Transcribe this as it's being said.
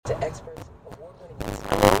experts, award-winning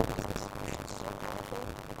insights.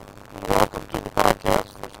 Welcome to the podcast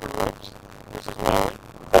for Screw Ups. This is Wally.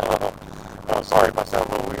 Sorry if I sound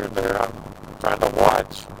a little weird there. I'm trying to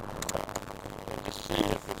watch and just see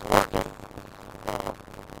if it's working.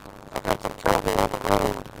 I've had some trouble on the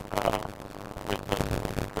road with the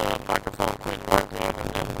microphone quit working, and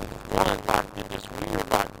then one did this weird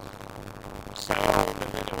sound,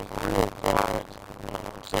 and then it was real quiet.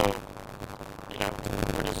 So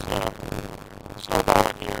we're just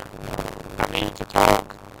snowballing here. I need to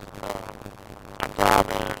talk. I'm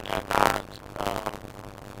driving at night.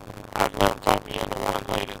 I'd love to talk me into one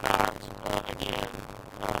late at night again,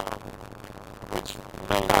 which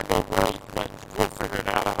may not go great, but we'll figure it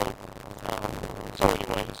out, I hope. So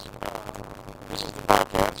anyways, this is the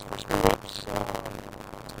podcast for Screw Ups.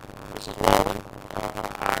 This is Wally. I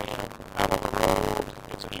am out on the road.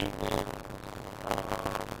 It's evening.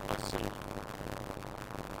 Let's see.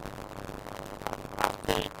 I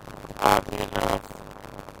think, oddly enough,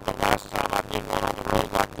 the last time I did one on the road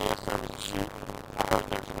like this, there was a shooting. I heard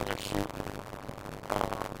there's another shooting.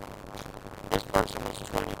 This person was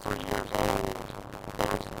 23 years old.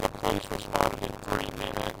 The police responded in 3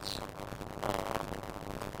 minutes.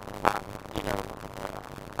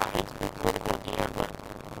 I hate to be political again, but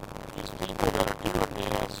these people that are doing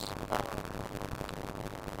this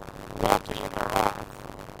want to end their life.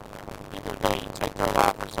 Either they take their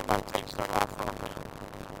life or somebody takes their life from them.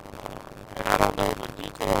 And I don't know the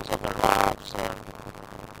details of their lives,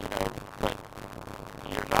 but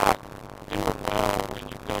you're not doing well when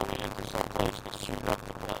you go into some place to shoot up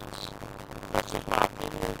the place. That's just my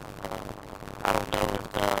opinion. I don't know if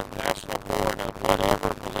the National Board of whatever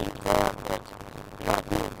believes that, but you're not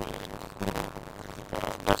doing good.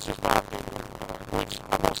 That's just my opinion. Which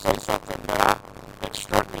I'm going to say something that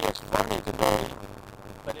struck me as funny today,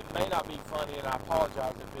 but it may not be funny, and I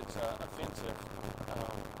apologize if it's offensive.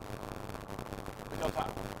 Because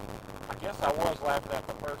I guess I was laughing at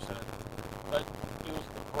the person, but it was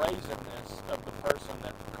the brazenness of the person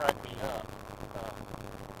that cracked me up.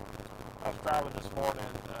 I was driving this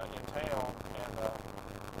morning in town, and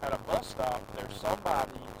at a bus stop, there's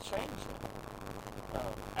somebody changing.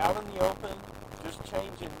 Out in the open, just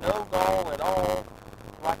changing, no gall at all,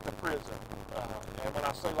 like the prison. And when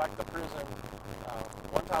I say like the prison,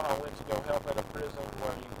 one time I went to go help at a prison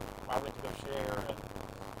where I went to go share, and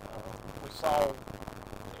we saw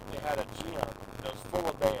they had a gym that was full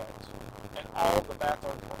of beds, and all the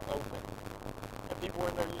bathrooms were open. And people were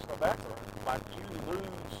in there using the bathroom. Like, you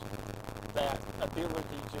lose that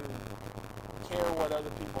ability to care what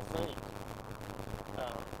other people think.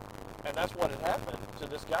 And that's what had happened to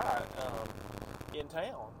this guy in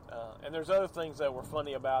town. And there's other things that were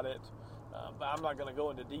funny about it, but I'm not going to go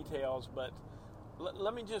into details. But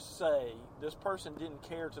let me just say, this person didn't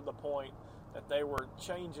care to the point that they were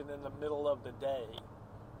changing in the middle of the day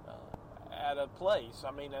at a place.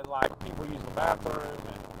 I mean, and like, people use the bathroom,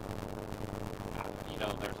 and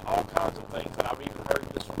there's all kinds of things that I've even heard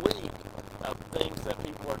this week of things that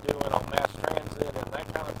people are doing on mass transit and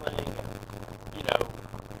that kind of thing. And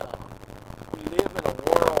we live in a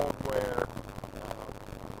world where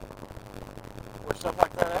stuff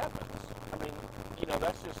like that happens. I mean,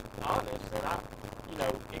 that's just honest, and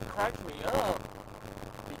it cracked me up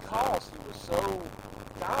because he was so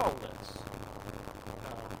guileless.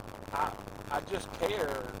 I just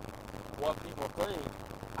care what people think.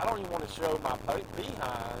 I don't even want to show my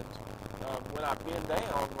behind when I bend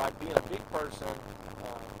down, like being a big person,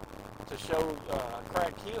 to show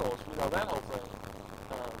crack heels, that whole thing.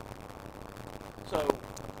 So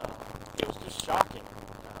it was just shocking,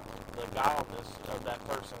 the guileless of that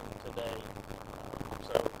person today.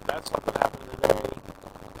 So that's something that happened today.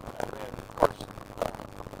 And then, of course,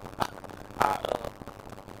 I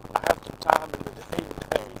have some time in the day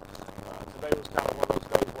today. Today was kind of one of those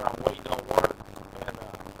days where I'm waiting on work, and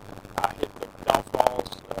I hit the golf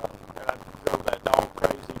balls, and I drove that dog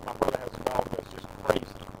crazy. My brother has a dog that's just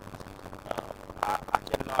crazy. I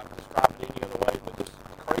cannot describe it any other way, but just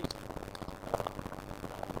crazy.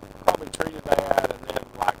 Probably treated bad, and then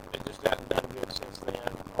it just hasn't done good since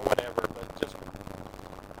then, or whatever. But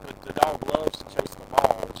the dog loves to chase the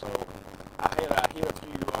ball, so I hit a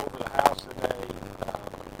few over the house today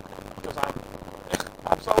because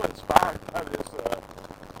I'm so inspired by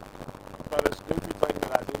this goofy thing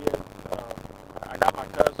that I did. I got my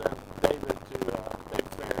cousin David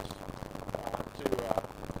Ferris to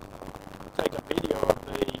take a video of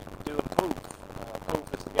me doing poof. Poof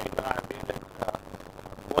is the game that I invented.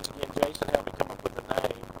 Once again, Jason helped me come up with the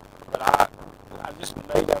name, but I just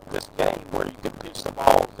made up this game where you could pitch the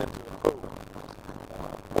balls into the pool.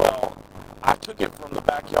 Well, I took it from the the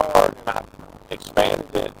backyard, and I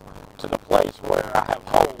expanded it to the place where I have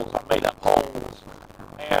holes. I made up holes,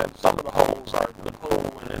 and some of the holes are the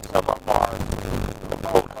pool, and then some of them are the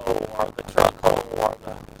boat hole, or the truck hole, or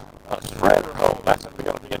the shredder hole. That's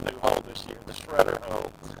going to be a new hole this year, the shredder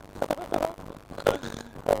hole.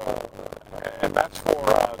 And that's for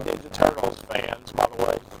Ninja Turtles fans, by the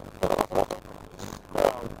way.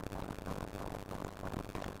 um,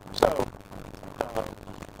 so, um,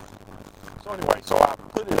 so anyway, so I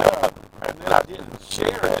put it up, and then I didn't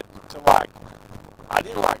share it to I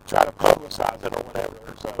didn't try to publicize it or whatever.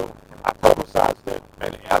 So I publicized it,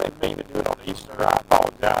 and I didn't mean to do it on Easter. I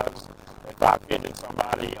apologize if I offended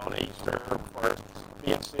somebody on Easter for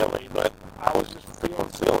being silly, but I was just feeling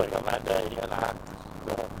silly on that day, and I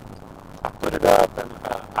put it up, and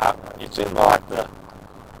it's in like the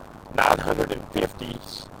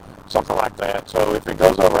 950s, something like that. So if it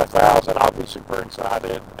goes over 1,000, I'll be super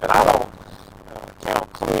excited. And I don't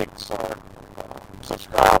count clicks or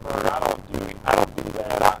subscribers. I don't do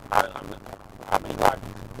that. I mean, like,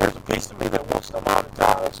 there's a piece of me that wants to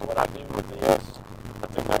monetize what I do with this,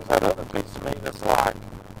 but then there's that other piece of me that's like,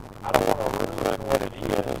 I don't want to ruin what it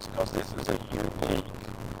is, because this is a unique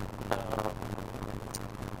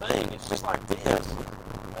thing. It's just like this.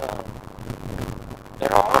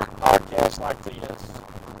 There are podcasts like this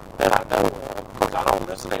that I know of, because I don't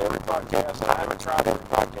listen to every podcast, and I haven't tried every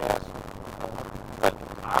podcast, but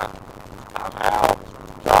I'm out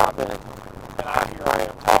driving, and here I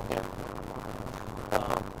am talking,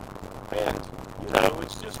 and,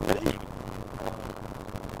 it's just me.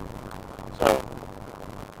 So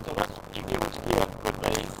you get what you get with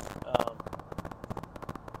me.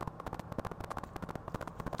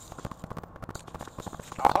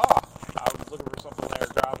 Aha! I was looking for something there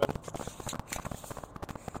driving.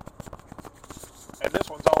 And this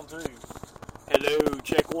one's on too. Hello,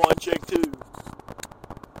 check 1, check 2.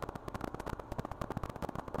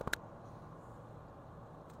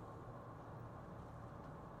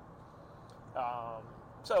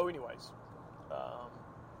 So anyways,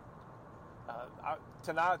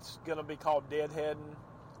 tonight's going to be called Deadheading,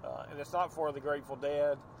 and it's not for the Grateful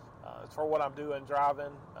Dead. It's for what I'm doing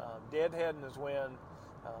driving. Deadheading is when,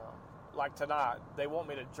 like tonight, they want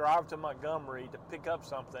me to drive to Montgomery to pick up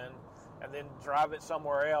something and then drive it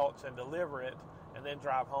somewhere else and deliver it and then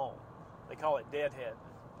drive home. They call it deadheading.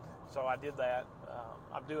 So I did that.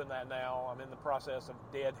 I'm doing that now. I'm in the process of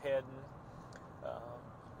deadheading.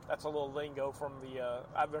 That's a little lingo from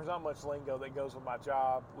there's not much lingo that goes with my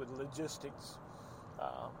job with logistics.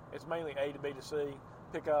 It's mainly A to B to C,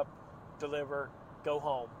 pick up, deliver, go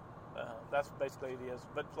home. That's basically it is.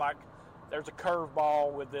 But there's a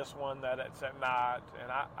curveball with this one that it's at night,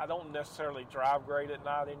 and I don't necessarily drive great at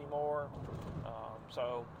night anymore.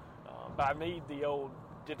 But I need the old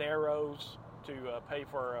dineros to pay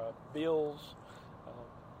for bills.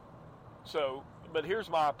 But here's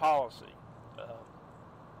my policy.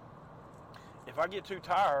 If I get too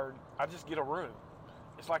tired, I just get a room.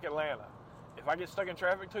 It's like Atlanta. If I get stuck in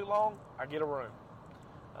traffic too long, I get a room.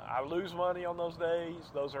 I lose money on those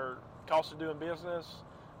days. Those are costs of doing business.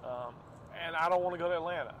 And I don't want to go to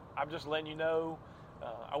Atlanta. I'm just letting you know.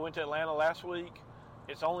 I went to Atlanta last week.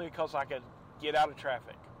 It's only because I could get out of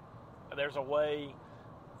traffic. There's a way.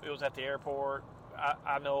 It was at the airport.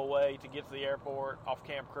 I know a way to get to the airport off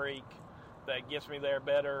Camp Creek that gets me there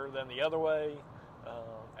better than the other way.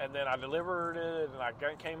 And then I delivered it, and I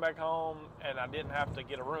came back home, and I didn't have to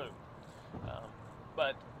get a room.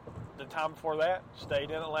 But the time before that, stayed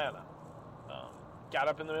in Atlanta. Got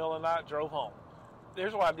up in the middle of the night, drove home.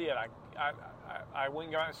 Here's what I did. I went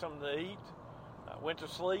and got something to eat, went to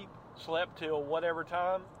sleep, slept till whatever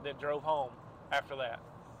time, then drove home after that.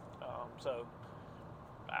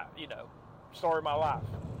 Story of my life.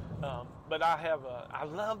 But I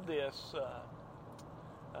love this.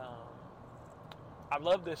 I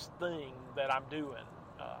love this thing that I'm doing,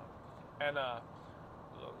 and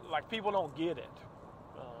people don't get it.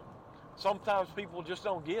 Sometimes people just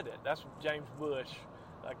don't get it. That's James Bush,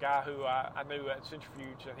 a guy who I knew at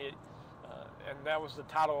Centrifuge, and that was the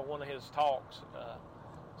title of one of his talks.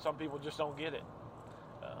 Some people just don't get it,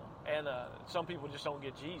 and some people just don't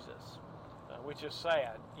get Jesus, which is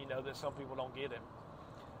sad. That some people don't get him.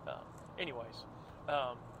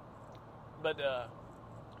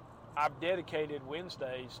 I've dedicated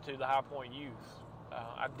Wednesdays to the High Point youth.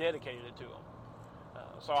 I've dedicated it to them.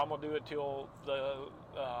 So I'm gonna do it till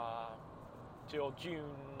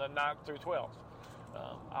June the 9th through 12th.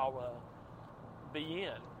 I'll be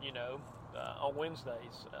in, on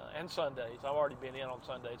Wednesdays and Sundays. I've already been in on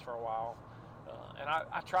Sundays for a while, and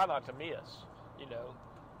I try not to miss,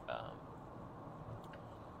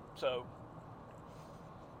 So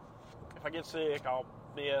if I get sick, I'll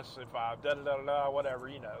miss. If I whatever,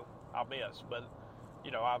 I'll miss. But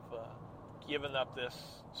I've given up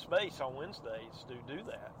this space on Wednesdays to do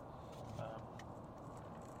that.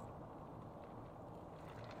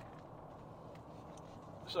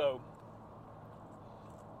 So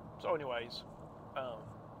anyways,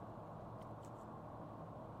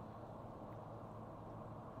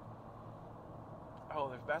 oh,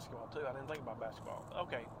 there's basketball too. I didn't think about basketball.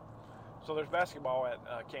 Okay, so there's basketball at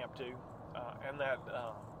camp too, and that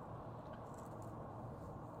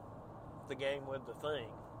the game with the thing.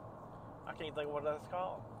 I can't think of what that's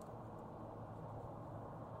called.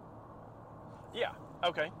 Yeah.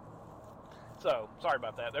 Okay. So sorry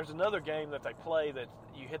about that. There's another game that they play that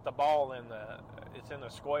you hit the ball it's in the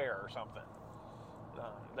square or something.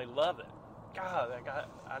 They love it. God,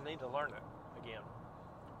 I need to learn it again.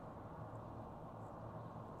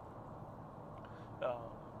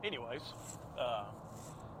 Anyways,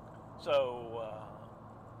 so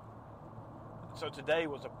today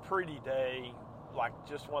was a pretty day, like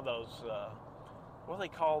just one of those, what do they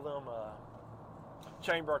call them,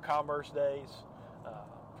 Chamber of Commerce days.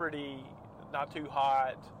 Pretty, not too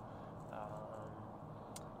hot,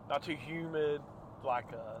 not too humid, like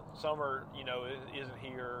summer, isn't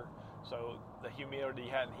here, so the humidity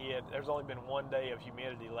hadn't hit. There's only been one day of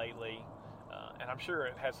humidity lately, and I'm sure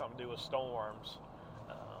it has something to do with storms.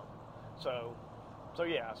 So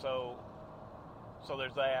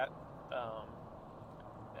there's that,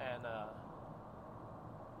 and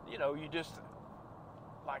you just,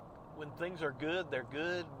 like, when things are good, they're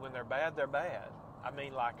good. When they're bad, they're bad. I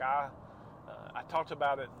mean, like I talked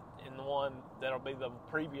about it in the one that'll be the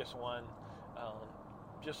previous one,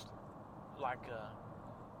 just like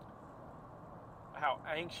how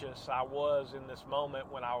anxious I was in this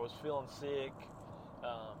moment when I was feeling sick,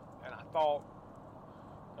 and I thought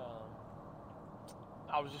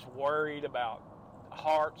I was just worried about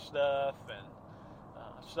heart stuff and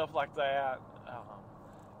stuff like that,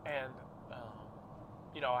 and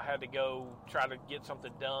I had to go try to get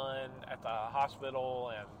something done at the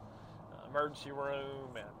hospital and emergency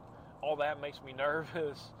room, and all that makes me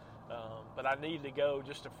nervous. But I needed to go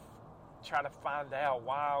just to try to find out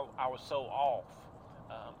why I was so off.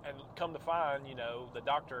 And come to find, the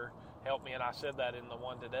doctor helped me, and I said that in the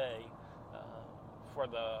one today, for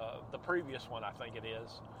the previous one, I think it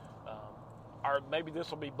is. Or maybe this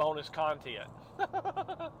will be bonus content.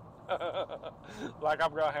 Like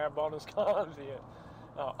I'm going to have bonus content.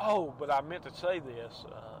 But I meant to say this,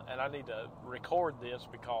 and I need to record this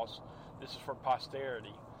because this is for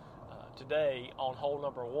posterity. Today, on hole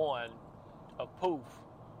number 1 of Poof,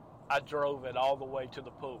 I drove it all the way to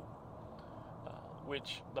the pool,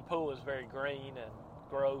 which the pool is very green and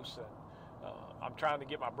gross, and I'm trying to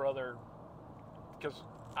get my brother, because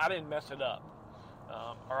I didn't mess it up,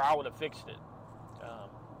 or I would have fixed it.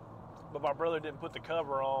 But my brother didn't put the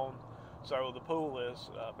cover on, so the pool is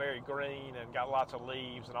very green and got lots of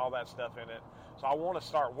leaves and all that stuff in it. So I want to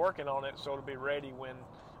start working on it so it'll be ready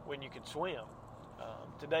when you can swim.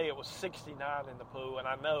 Today it was 69 in the pool, and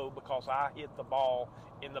I know because I hit the ball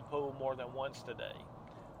in the pool more than once today.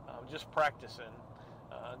 Just practicing,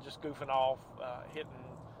 just goofing off, hitting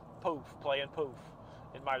poof, playing poof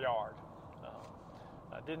in my yard.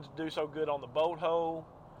 I didn't do so good on the boat hole.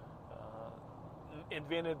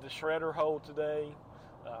 Invented the shredder hole today.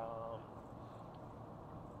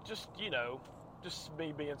 Just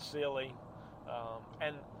me being silly.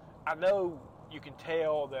 And I know you can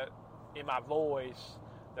tell that in my voice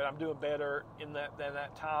that I'm doing better than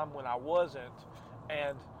that time when I wasn't.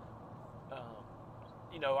 And,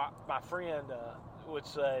 my friend would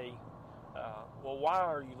say, well, why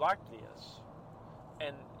are you like this?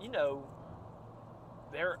 And,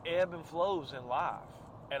 there are ebb and flows in life.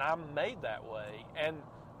 And I'm made that way. And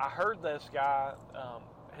I heard this guy,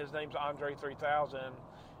 his name's Andre 3000,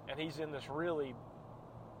 and he's in this really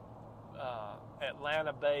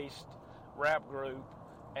Atlanta-based rap group,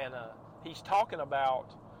 and he's talking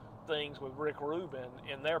about things with Rick Rubin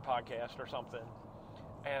in their podcast or something.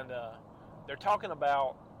 And they're talking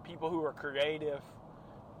about people who are creative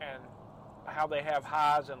and how they have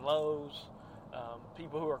highs and lows,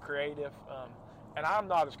 people who are creative. And I'm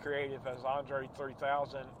not as creative as Andre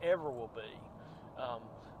 3000 ever will be.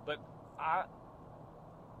 But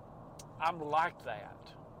I'm like that.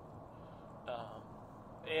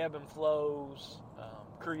 Ebb and flows,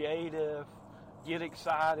 creative, get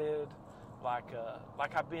excited. Like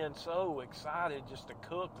I've been so excited just to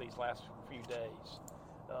cook these last few days.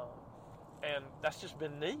 And that's just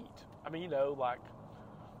been neat. I mean, like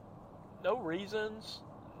no reasons,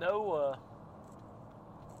 no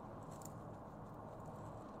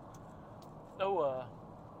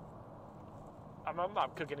I'm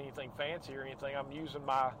not cooking anything fancy or anything. I'm using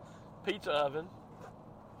my pizza oven,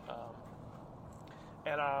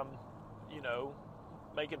 and I'm,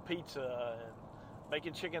 making pizza and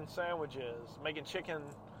making chicken sandwiches, making chicken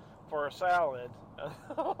for a salad,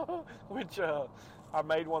 which I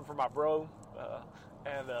made one for my bro,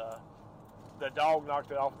 and the dog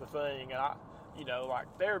knocked it off the thing, and like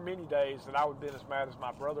there are many days that I would have been as mad as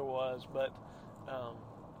my brother was, but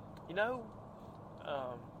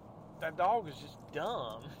that dog is just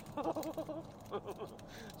dumb.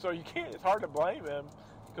 So you can't. It's hard to blame him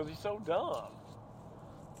because he's so dumb.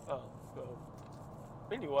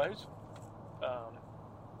 Anyways,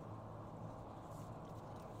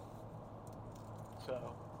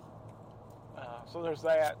 so there's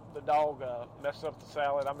that. The dog messed up the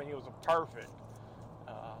salad. I mean, it was a perfect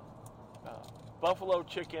buffalo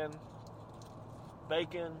chicken,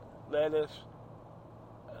 bacon, lettuce,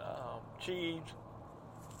 cheese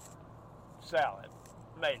salad.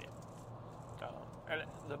 Made it. And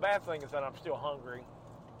the bad thing is that I'm still hungry.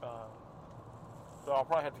 So I'll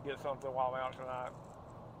probably have to get something while I'm out tonight.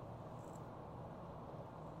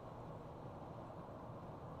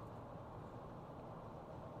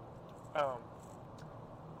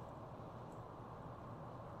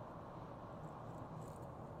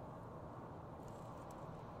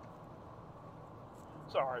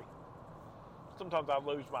 Sorry. Sometimes I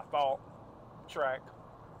lose my thought track.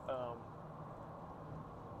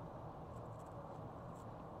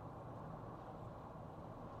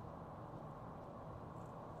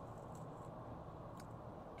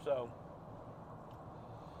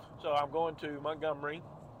 So I'm going to Montgomery,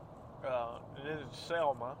 and then it's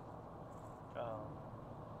Selma.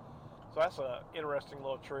 So that's an interesting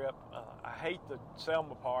little trip. I hate the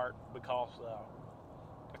Selma part because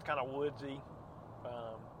it's kind of woodsy.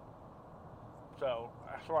 So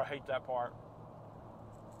that's why I hate that part.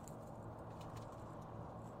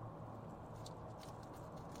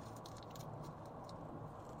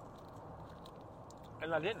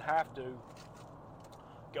 And I didn't have to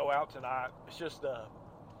go out tonight. It's just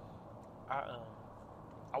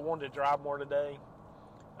I wanted to drive more today.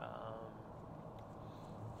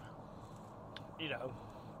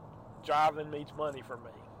 Driving means money for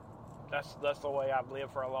me. That's the way I've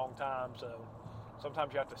lived for a long time. So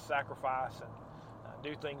sometimes you have to sacrifice and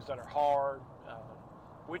do things that are hard,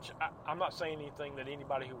 which I'm not saying anything that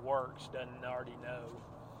anybody who works doesn't already know.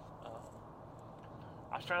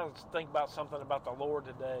 I was trying to think about something about the Lord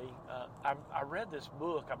today. I read this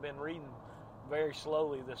book. I've been reading very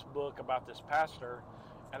slowly this book about this pastor,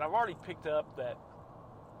 and I've already picked up that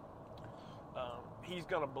he's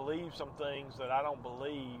going to believe some things that I don't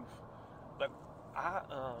believe, but I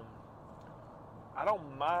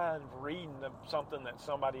don't mind reading something that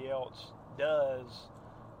somebody else does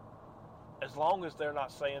as long as they're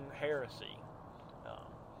not saying heresy.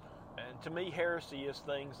 And to me, heresy is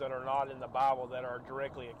things that are not in the Bible, that are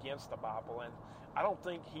directly against the Bible. And I don't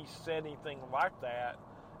think he said anything like that.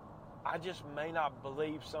 I just may not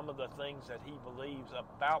believe some of the things that he believes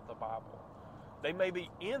about the Bible. They may be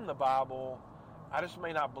in the Bible, I just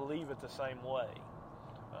may not believe it the same way.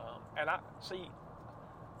 And I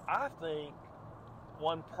think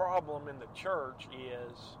one problem in the church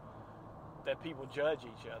is that people judge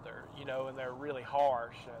each other, and they're really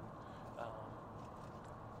harsh and,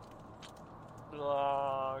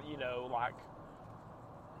 like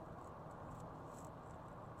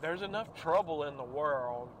there's enough trouble in the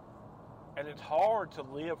world and it's hard to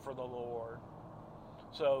live for the Lord.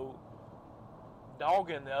 So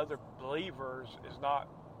dogging the other believers is not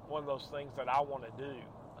one of those things that I want to do.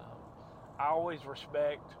 I always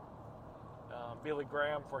respect Billy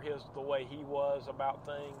Graham for the way he was about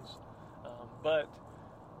things, but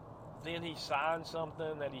then he signed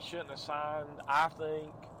something that he shouldn't have signed, I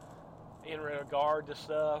think, in regard to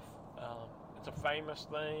stuff. It's a famous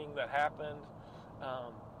thing that happened.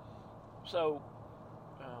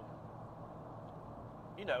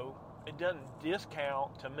 It doesn't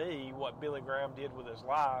discount to me what Billy Graham did with his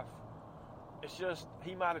life. It's just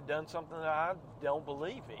he might have done something that I don't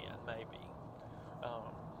believe in, maybe.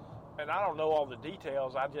 And I don't know all the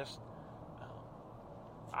details. I just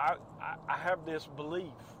I have this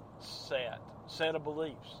belief set of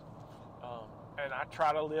beliefs, and I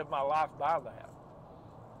try to live my life by that.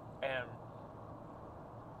 And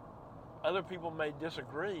other people may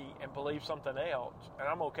disagree and believe something else, and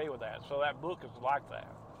I'm okay with that. So that book is like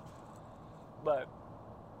that. But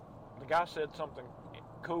the guy said something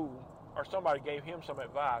cool, or somebody gave him some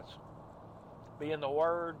advice. Be in the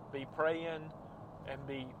Word, be praying, and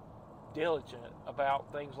be diligent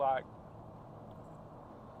about things like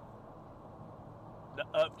the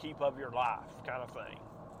upkeep of your life kind of thing.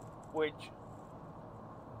 Which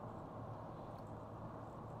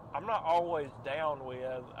I'm not always down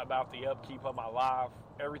with about the upkeep of my life,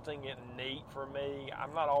 everything getting neat for me.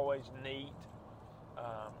 I'm not always neat.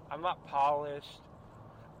 I'm not polished,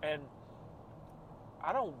 and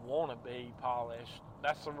I don't want to be polished.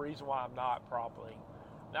 That's the reason why I'm not, probably.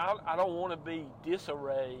 Now, I don't want to be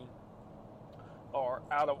disarray or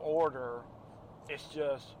out of order. It's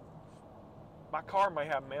just my car may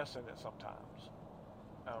have mess in it sometimes.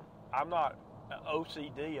 I'm not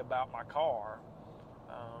OCD about my car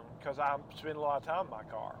because I spend a lot of time in my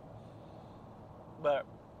car. But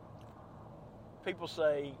people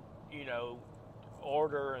say,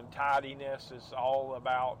 order and tidiness is all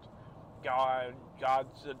about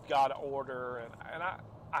God's a God of order, and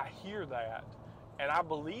I hear that, and I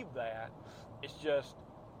believe that. It's just,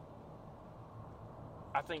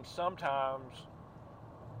 I think sometimes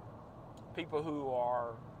people who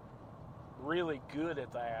are really good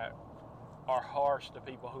at that are harsh to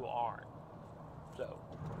people who aren't. So,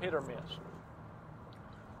 hit or miss.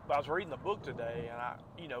 But I was reading the book today, and I,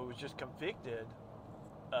 was just convicted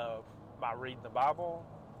of my reading the Bible,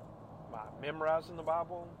 my memorizing the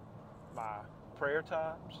Bible, my prayer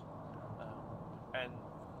times, and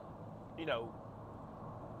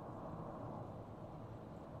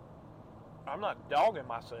I'm not dogging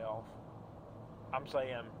myself. I'm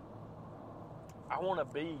saying I want to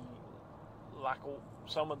be like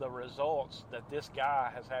some of the results that this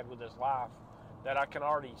guy has had with his life that I can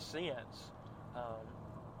already sense.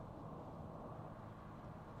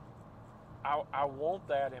 I want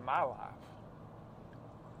that in my life.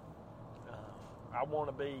 I want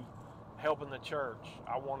to be helping the church.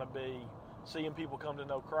 I want to be seeing people come to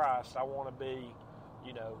know Christ. I want to be,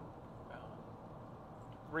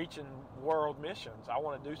 reaching world missions. I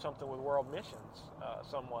want to do something with world missions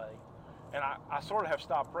some way. And I sort of have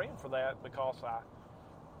stopped praying for that because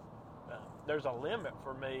there's a limit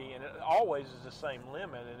for me, and it always is the same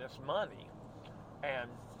limit, and it's money. And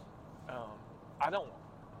I don't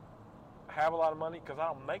have a lot of money because I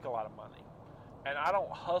don't make a lot of money. And I don't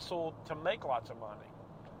hustle to make lots of money.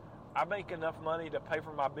 I make enough money to pay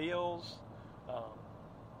for my bills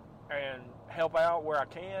and help out where I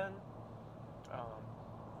can.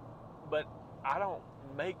 But I don't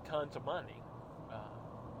make tons of money.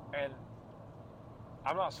 And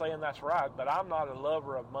I'm not saying that's right, but I'm not a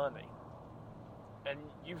lover of money. And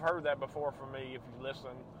you've heard that before from me if you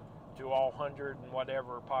listen to all 100 and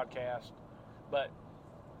whatever podcasts. But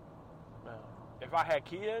if I had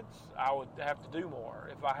kids, I would have to do more.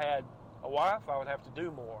 If I had a wife, I would have to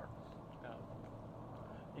do more.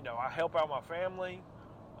 I help out my family.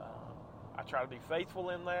 I try to be faithful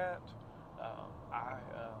in that. I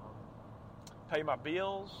pay my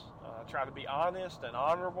bills. I try to be honest and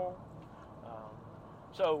honorable.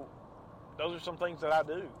 So those are some things that I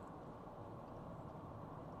do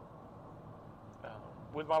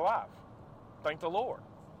with my life. Thank the Lord.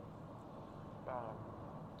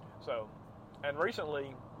 And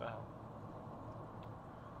recently,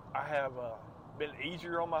 I have been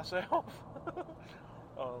easier on myself.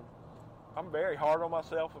 I'm very hard on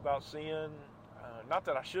myself about sin. Not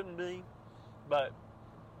that I shouldn't be, but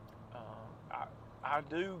I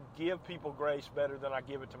do give people grace better than I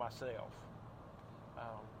give it to myself.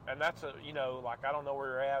 And that's I don't know where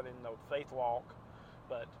you're at in the faith walk,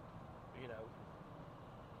 but,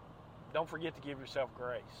 don't forget to give yourself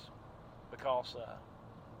grace, because,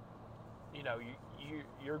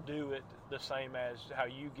 you're due it the same as how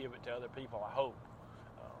you give it to other people, I hope.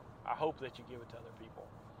 I hope that you give it to other people.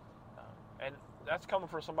 And that's coming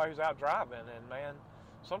from somebody who's out driving. And, man,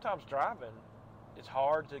 sometimes driving, it's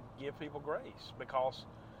hard to give people grace because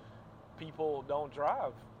people don't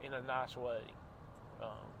drive in a nice way.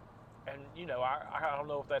 And, I don't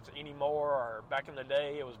know if that's anymore or back in the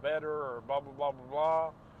day it was better or blah, blah, blah, blah,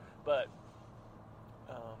 blah. But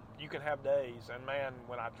you can have days. And, man,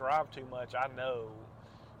 when I drive too much, I know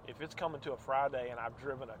if it's coming to a Friday and I've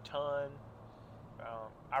driven a ton,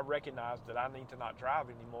 I recognize that I need to not drive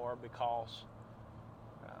anymore because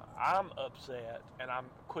I'm upset and I'm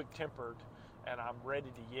quick-tempered and I'm ready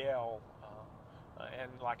to yell.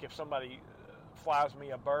 And, like, if somebody flies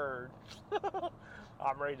me a bird,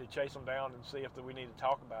 I'm ready to chase them down and see if we need to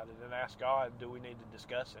talk about it and ask God, do we need to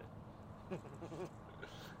discuss it?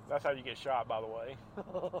 That's how you get shot, by the way.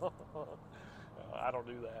 I don't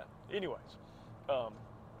do that. Anyways, so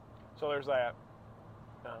there's that.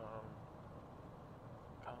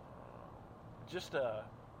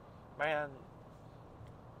 Man,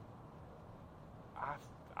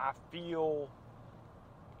 I feel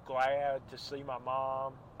glad to see my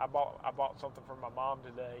mom. I bought something for my mom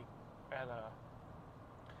today, and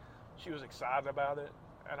she was excited about it,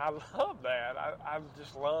 and I love that. I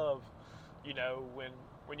just love, when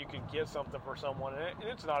when you can get something for someone, and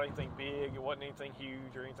it's not anything big, it wasn't anything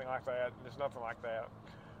huge or anything like that. There's nothing like that,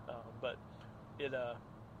 but it,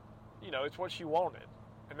 it's what she wanted,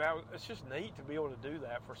 and it's just neat to be able to do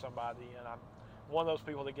that for somebody. And I'm one of those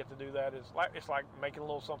people that get to do that. It's like making a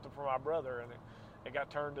little something for my brother, and it got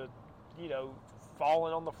turned to,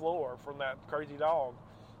 falling on the floor from that crazy dog.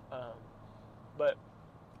 But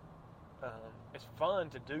it's fun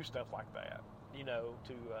to do stuff like that,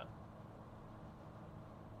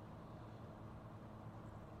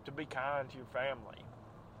 to be kind to your family.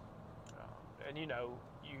 And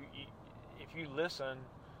if you listen,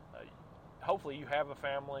 hopefully you have a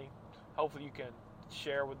family. Hopefully you can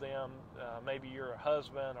share with them. Maybe you're a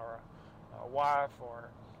husband or a wife or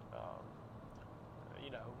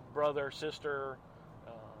brother, sister,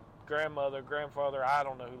 grandmother, grandfather. I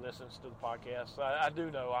don't know who listens to the podcast. I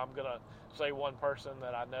do know. I'm gonna say one person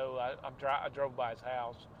that I know. I drove by his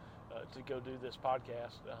house to go do this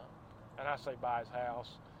podcast, and I say by his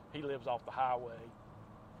house. He lives off the highway.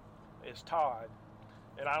 It's Todd,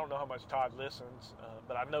 and I don't know how much Todd listens,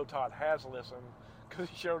 but I know Todd has listened because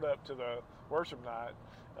he showed up to the worship night,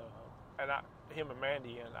 and him and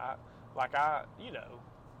Mandy, and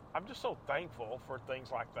I'm just so thankful for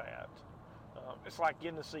things like that. It's like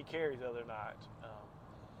getting to see Carrie the other night.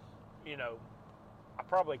 I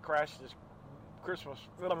probably crashed his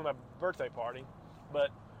my birthday party,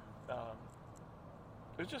 but it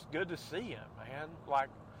was just good to see him, man. Like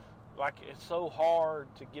it's so hard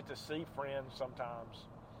to get to see friends sometimes.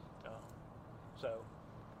 So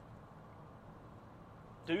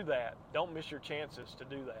do that. Don't miss your chances to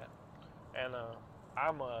do that. And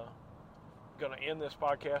I'm going to end this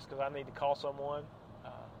podcast because I need to call someone.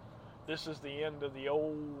 This is the end of the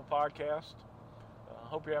old podcast.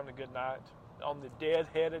 Hope you're having a good night on the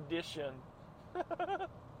Deadhead edition.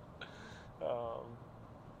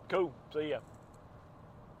 Cool. See ya.